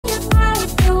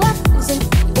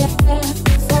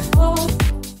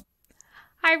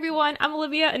everyone, I'm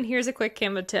Olivia and here's a quick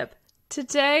Canva tip.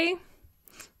 Today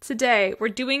we're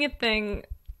doing a thing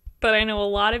that I know a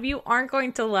lot of you aren't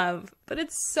going to love, but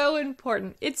it's so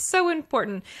important. It's so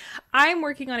important. I'm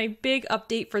working on a big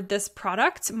update for this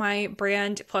product, my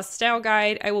brand plus style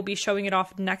guide. I will be showing it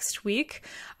off next week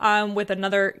with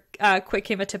another quick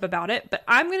Canva tip about it, but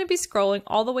I'm going to be scrolling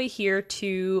all the way here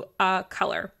to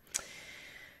color.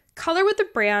 Color with the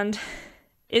brand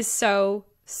is so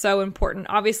important.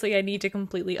 Obviously, I need to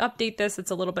completely update this.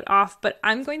 It's a little bit off, but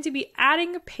I'm going to be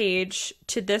adding a page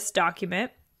to this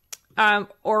document,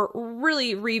 or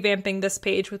really revamping this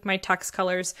page with my text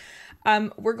colors.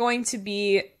 We're going to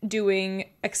be doing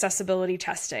accessibility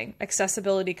testing,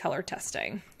 accessibility color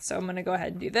testing. So I'm going to go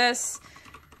ahead and do this.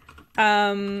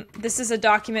 This is a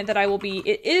document that I will be,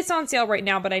 it is on sale right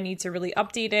now, but I need to really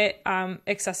update it.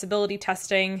 Accessibility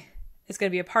testing is going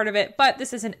to be a part of it, but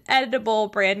this is an editable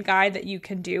brand guide that you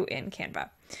can do in Canva.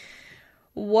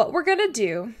 What we're going to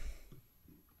do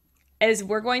is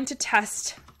we're going to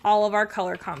test all of our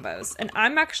color combos, and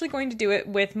I'm actually going to do it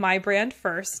with my brand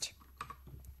first.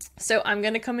 So I'm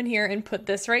going to come in here and put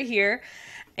this right here,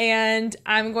 and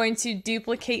I'm going to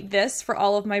duplicate this for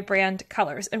all of my brand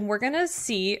colors, and we're going to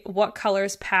see what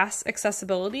colors pass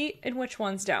accessibility and which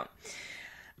ones don't.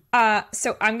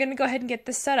 So I'm going to go ahead and get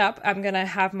this set up. I'm going to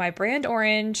have my brand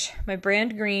orange, my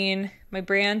brand green, my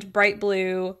brand bright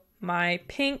blue, my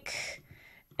pink,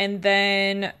 and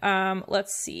then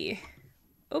let's see.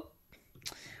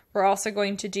 We're also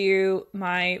going to do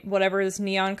my whatever this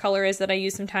neon color is that I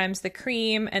use sometimes, the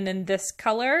cream, and then this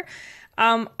color.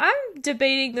 I'm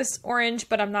debating this orange,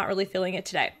 but I'm not really feeling it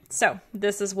today. So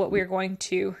this is what we're going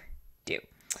to do.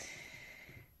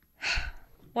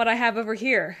 What I have over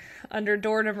here under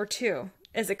door number 2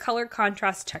 is a color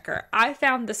contrast checker. I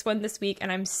found this one this week and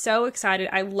I'm so excited.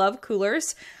 I love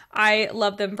Coolers. I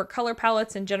love them for color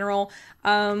palettes in general.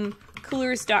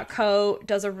 Coolers.co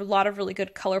does a lot of really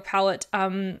good color palette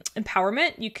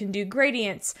empowerment. You can do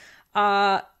gradients,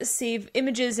 save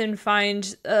images and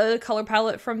find a color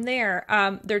palette from there.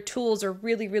 Their tools are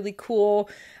really, really cool.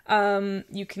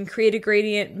 You can create a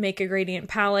gradient, make a gradient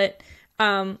palette.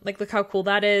 Like look how cool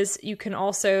that is. You can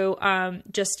also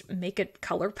just make a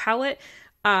color palette.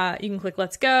 You can click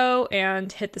let's go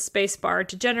and hit the space bar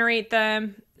to generate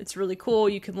them. It's really cool.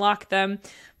 You can lock them.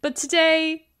 But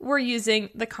today we're using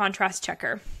the contrast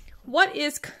checker. What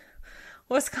is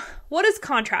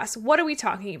contrast? What are we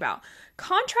talking about?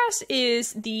 Contrast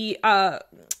is the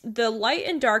light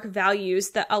and dark values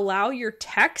that allow your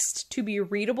text to be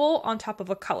readable on top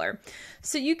of a color.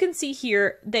 So you can see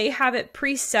here, they have it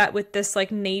preset with this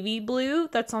like navy blue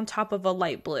that's on top of a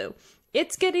light blue.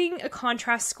 It's getting a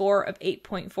contrast score of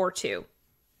 8.42,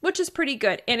 which is pretty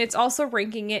good. And it's also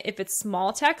ranking it if it's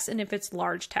small text and if it's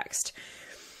large text.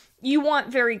 You want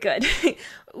very good.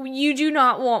 You do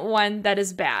not want one that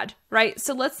is bad, right?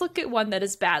 So let's look at one that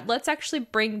is bad. Let's actually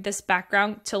bring this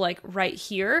background to like right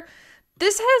here.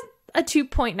 This has a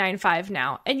 2.95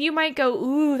 now. And you might go,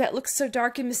 ooh, that looks so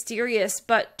dark and mysterious.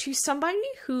 But to somebody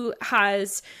who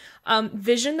has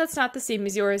vision that's not the same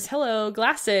as yours, hello,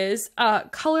 glasses,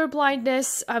 color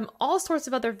blindness, all sorts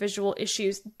of other visual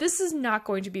issues, this is not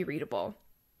going to be readable.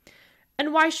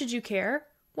 And why should you care?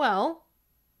 Well,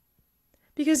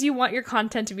 because you want your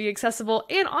content to be accessible,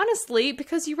 and honestly,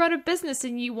 because you run a business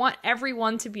and you want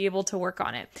everyone to be able to work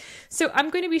on it. So I'm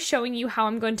going to be showing you how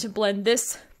I'm going to blend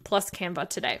this plus Canva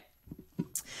today.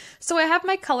 So I have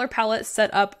my color palette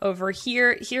set up over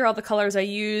here. Here are all the colors I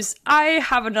use. I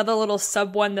have another little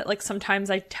sub one that like sometimes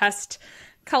I test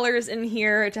colors in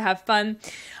here to have fun.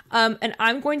 And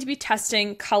I'm going to be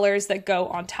testing colors that go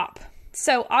on top.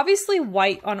 So obviously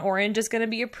white on orange is going to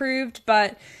be approved,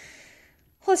 but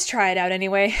let's try it out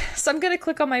anyway. So I'm going to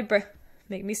click on my,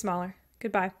 make me smaller.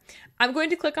 Goodbye. I'm going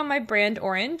to click on my brand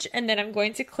orange, and then I'm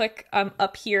going to click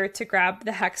up here to grab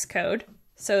the hex code.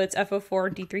 So it's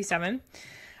F04D37.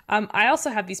 I also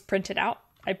have these printed out.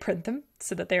 I print them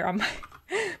so that they're on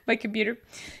my computer.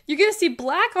 You're going to see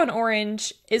black on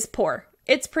orange is poor.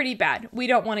 It's pretty bad. We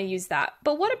don't want to use that.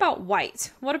 But what about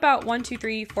white? What about 1, 2,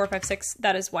 3, 4, 5, 6?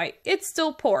 That is white. It's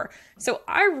still poor. So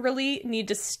I really need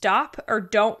to stop or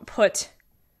don't put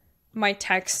my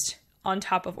text on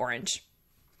top of orange.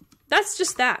 That's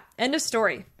just that. End of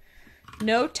story.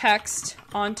 No text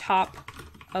on top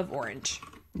of orange.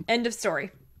 End of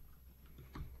story.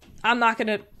 I'm not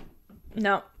gonna,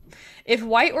 no. If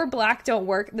white or black don't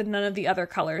work, then none of the other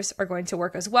colors are going to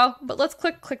work as well. But let's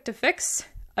click to fix,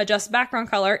 adjust background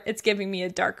color. It's giving me a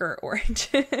darker orange.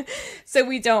 So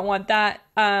we don't want that.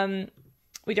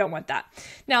 We don't want that.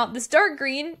 Now, this dark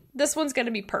green, this one's going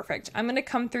to be perfect. I'm going to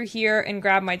come through here and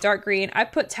grab my dark green. I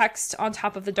put text on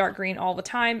top of the dark green all the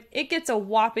time. It gets a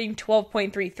whopping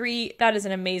 12.33. That is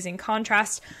an amazing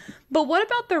contrast. But what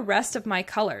about the rest of my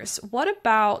colors? What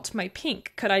about my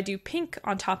pink? Could I do pink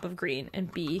on top of green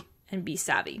and be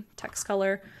savvy? Text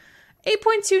color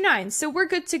 8.29. So we're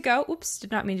good to go. Oops,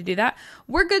 did not mean to do that.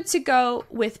 We're good to go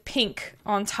with pink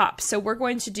on top. So we're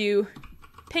going to do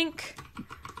pink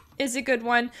is a good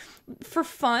one. For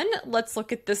fun, let's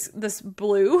look at this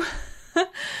blue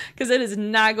because it is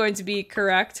not going to be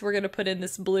correct. We're going to put in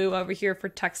this blue over here for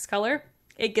text color.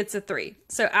 It gets a 3.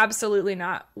 So absolutely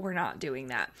not. We're not doing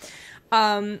that.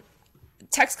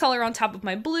 Text color on top of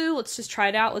my blue. Let's just try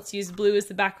it out. Let's use blue as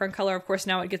the background color. Of course,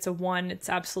 now it gets a 1. It's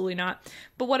absolutely not.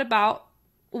 But what about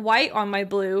white on my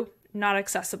blue? Not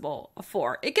accessible, a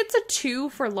 4. It gets a 2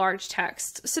 for large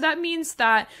text. So that means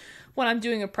that when I'm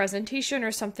doing a presentation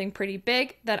or something pretty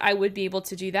big, that I would be able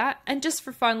to do that. And just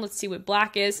for fun, let's see what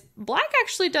black is. Black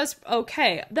actually does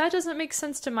okay. That doesn't make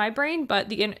sense to my brain, but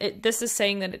this is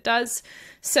saying that it does.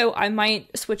 So I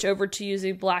might switch over to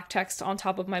using black text on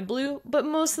top of my blue, but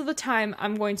most of the time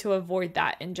I'm going to avoid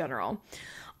that in general.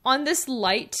 On this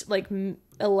light, like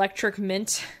electric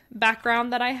mint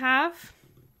background that I have,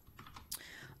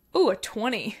 ooh, a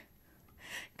 20.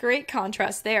 Great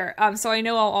contrast there. So I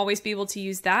know I'll always be able to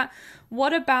use that.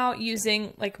 What about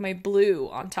using like my blue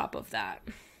on top of that?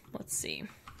 Let's see.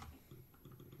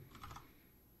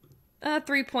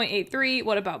 3.83.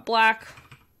 What about black?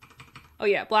 Oh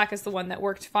yeah, black is the one that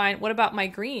worked fine. What about my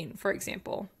green, for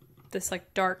example? This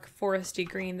like dark foresty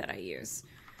green that I use.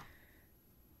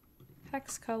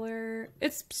 Text color,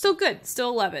 it's still good, still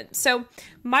 11. So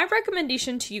my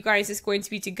recommendation to you guys is going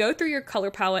to be to go through your color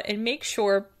palette and make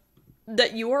sure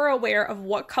that you are aware of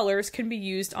what colors can be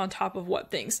used on top of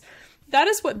what things. That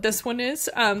is what this one is,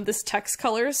 this text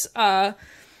colors. I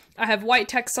have white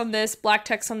text on this, black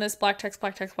text on this, black text,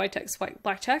 white text,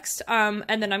 black text. And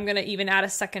then I'm gonna even add a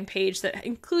second page that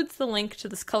includes the link to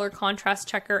this color contrast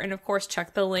checker, and of course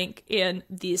check the link in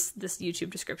this YouTube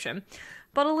description.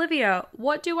 But Olivia,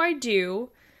 what do I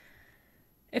do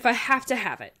if I have to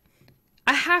have it?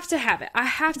 I have to have it. I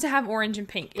have to have orange and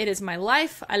pink. It is my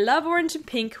life. I love orange and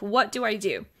pink. What do I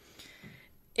do?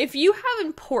 If you have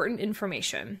important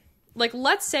information, like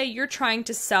let's say you're trying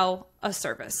to sell a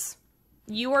service.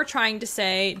 You are trying to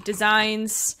say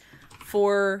designs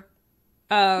for,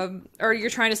 or you're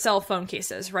trying to sell phone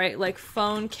cases, right? Like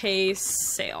phone case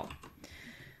sale.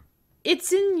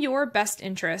 It's in your best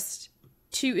interest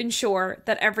to ensure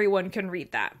that everyone can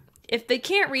read that. If they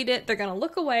can't read it, they're going to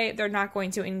look away. They're not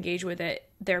going to engage with it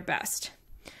their best.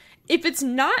 If it's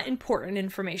not important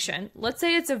information, let's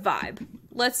say it's a vibe.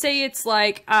 Let's say it's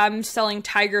like I'm selling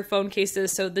tiger phone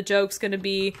cases, so the joke's going to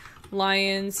be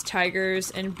lions,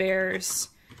 tigers, and bears.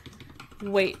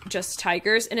 Wait, just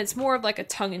tigers. And it's more of like a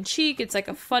tongue-in-cheek. It's like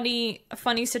a funny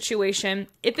situation.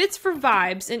 If it's for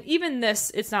vibes, and even this,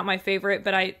 it's not my favorite,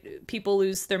 but people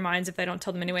lose their minds if I don't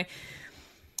tell them anyway.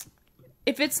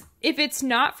 If it's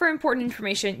not for important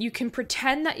information, you can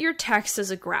pretend that your text is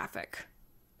a graphic.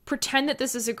 Pretend that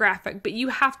this is a graphic, but you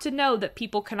have to know that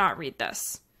people cannot read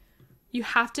this. You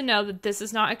have to know that this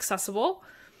is not accessible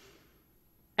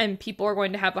and people are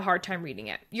going to have a hard time reading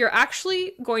it. You're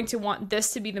actually going to want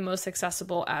this to be the most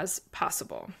accessible as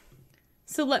possible.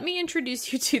 So let me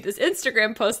introduce you to this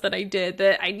Instagram post that I did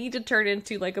that I need to turn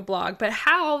into like a blog. But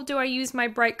how do I use my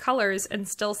bright colors and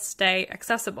still stay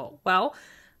accessible? Well,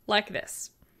 like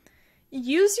this.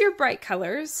 Use your bright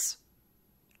colors,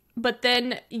 but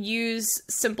then use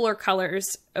simpler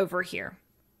colors over here.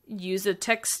 Use a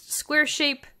text square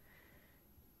shape,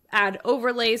 add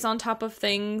overlays on top of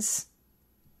things,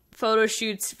 photo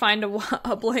shoots, find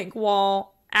a blank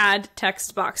wall, add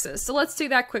text boxes. So let's do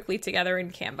that quickly together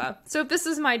in Canva. So if this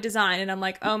is my design and I'm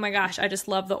like, oh my gosh, I just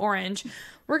love the orange,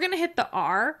 we're gonna hit the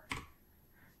R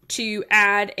to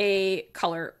add a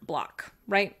color block,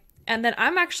 right? And then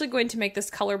I'm actually going to make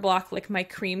this color block like my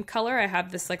cream color. I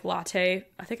have this like latte,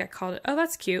 I think I called it, oh,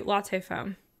 that's cute, latte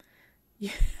foam.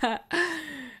 Yeah,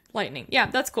 lightning. Yeah,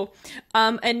 that's cool.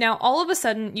 And now all of a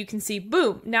sudden you can see,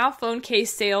 boom, now phone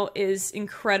case sale is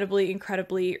incredibly,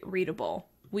 incredibly readable.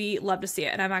 We love to see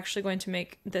it. And I'm actually going to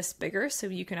make this bigger so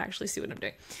you can actually see what I'm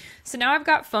doing. So now I've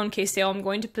got phone case sale. I'm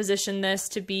going to position this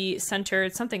to be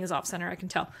centered. Something is off center, I can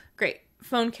tell. Great.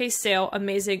 Phone case sale,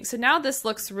 amazing. So now this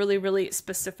looks really, really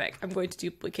specific. I'm going to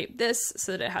duplicate this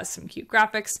so that it has some cute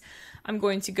graphics. I'm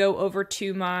going to go over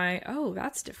to my, oh,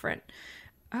 that's different.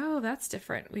 Oh, that's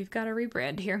different. We've got a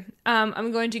rebrand here.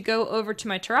 I'm going to go over to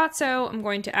my terrazzo. I'm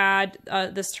going to add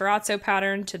this terrazzo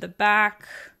pattern to the back.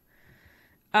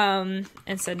 and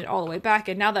send it all the way back.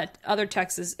 And now that other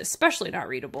text is especially not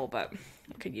readable, but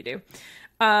what could you do?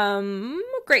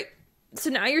 Great. So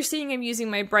now you're seeing I'm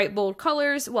using my bright, bold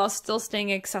colors while still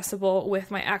staying accessible with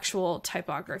my actual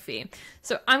typography.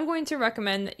 So I'm going to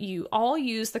recommend that you all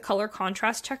use the color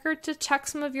contrast checker to check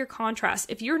some of your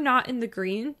contrast. If you're not in the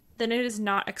green, then it is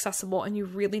not accessible and you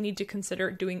really need to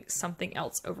consider doing something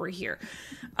else over here.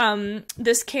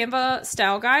 This Canva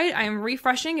style guide, I am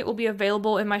refreshing. It will be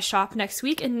available in my shop next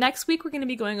week. And next week, we're going to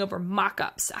be going over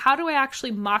mock-ups. How do I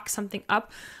actually mock something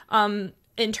up?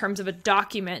 In terms of a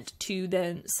document to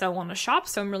then sell on a shop.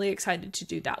 So I'm really excited to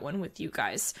do that one with you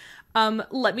guys.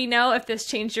 Let me know if this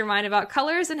changed your mind about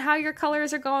colors and how your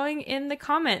colors are going in the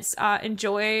comments.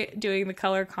 Enjoy doing the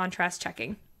color contrast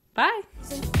checking. Bye.